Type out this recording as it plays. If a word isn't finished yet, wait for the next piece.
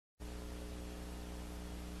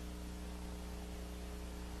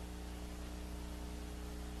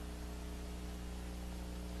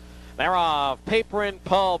They're off. Paper and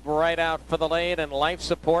Pulp right out for the lead, and Life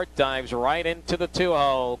Support dives right into the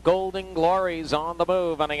 2-hole. Golden Glory's on the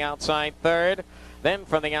move on the outside third. Then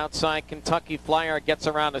from the outside, Kentucky Flyer gets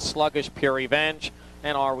around a sluggish Pure Revenge,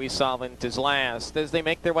 and Are We Solvent is last as they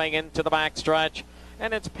make their way into the backstretch.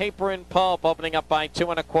 And it's Paper and Pulp opening up by 2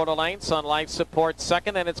 1/4 lengths on Life Support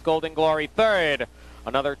second, and it's Golden Glory third.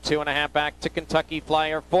 Another 2 1/2 back to Kentucky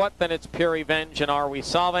Flyer fourth, then it's Pure Revenge and Are We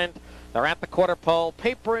Solvent. They're at the quarter pole.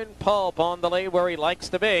 Paper and Pulp on the lead where he likes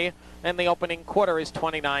to be, and the opening quarter is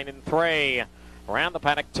 29-3. Around the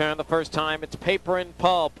paddock turn the first time, it's Paper and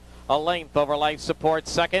Pulp. A length over Life Support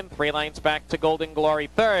second, 3 lanes back to Golden Glory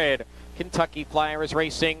third. Kentucky Flyer is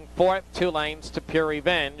racing fourth, 2 lanes to Pure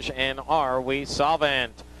Revenge and Are We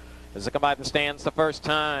Solvent. As they come by the stands the first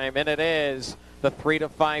time, and it is the 3 to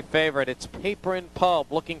 5 favorite. It's Paper and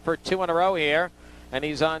Pulp looking for 2 in a row here, and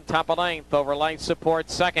he's on top of length over Life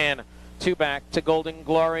Support second. 2 back to Golden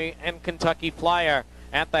Glory and Kentucky Flyer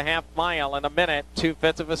at the half mile in a minute,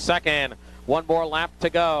 2/5 of a second. 1 more lap to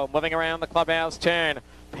go. Moving around the clubhouse turn.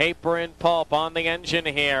 Paper and Pulp on the engine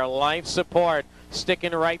here. Life Support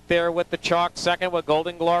sticking right there with the chalk second, with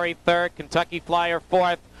Golden Glory third, Kentucky Flyer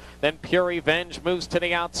fourth. Then Pure Revenge moves to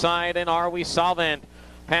the outside, and Are We Solvent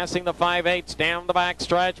passing the 5/8 down the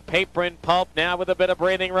backstretch. Paper and Pulp now with a bit of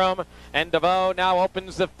breathing room, and Devaux now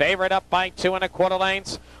opens the favorite up by 2 1/4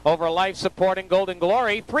 lengths over Life Support and Golden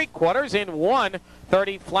Glory. 3/4 in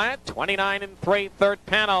 1:30 flat, 29-3 third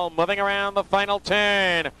panel. Moving around the final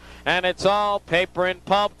turn, and it's all Paper and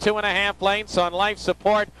Pulp. 2 1/2 lengths on Life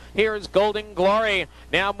Support. Here's Golden Glory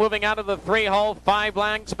now moving out of the 3-hole, 5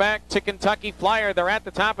 lengths back to Kentucky Flyer. They're at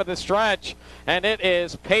the top of the stretch, and it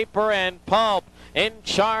is Paper and Pulp in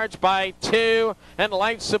charge by 2, and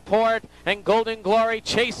Life Support and Golden Glory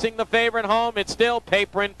chasing the favorite home. It's still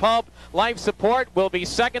Paper and Pulp. Life Support will be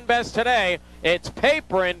second best today. It's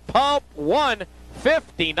Paper and Pulp,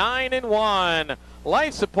 1:59-1.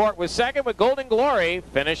 Life Support was second, with Golden Glory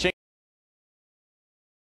finishing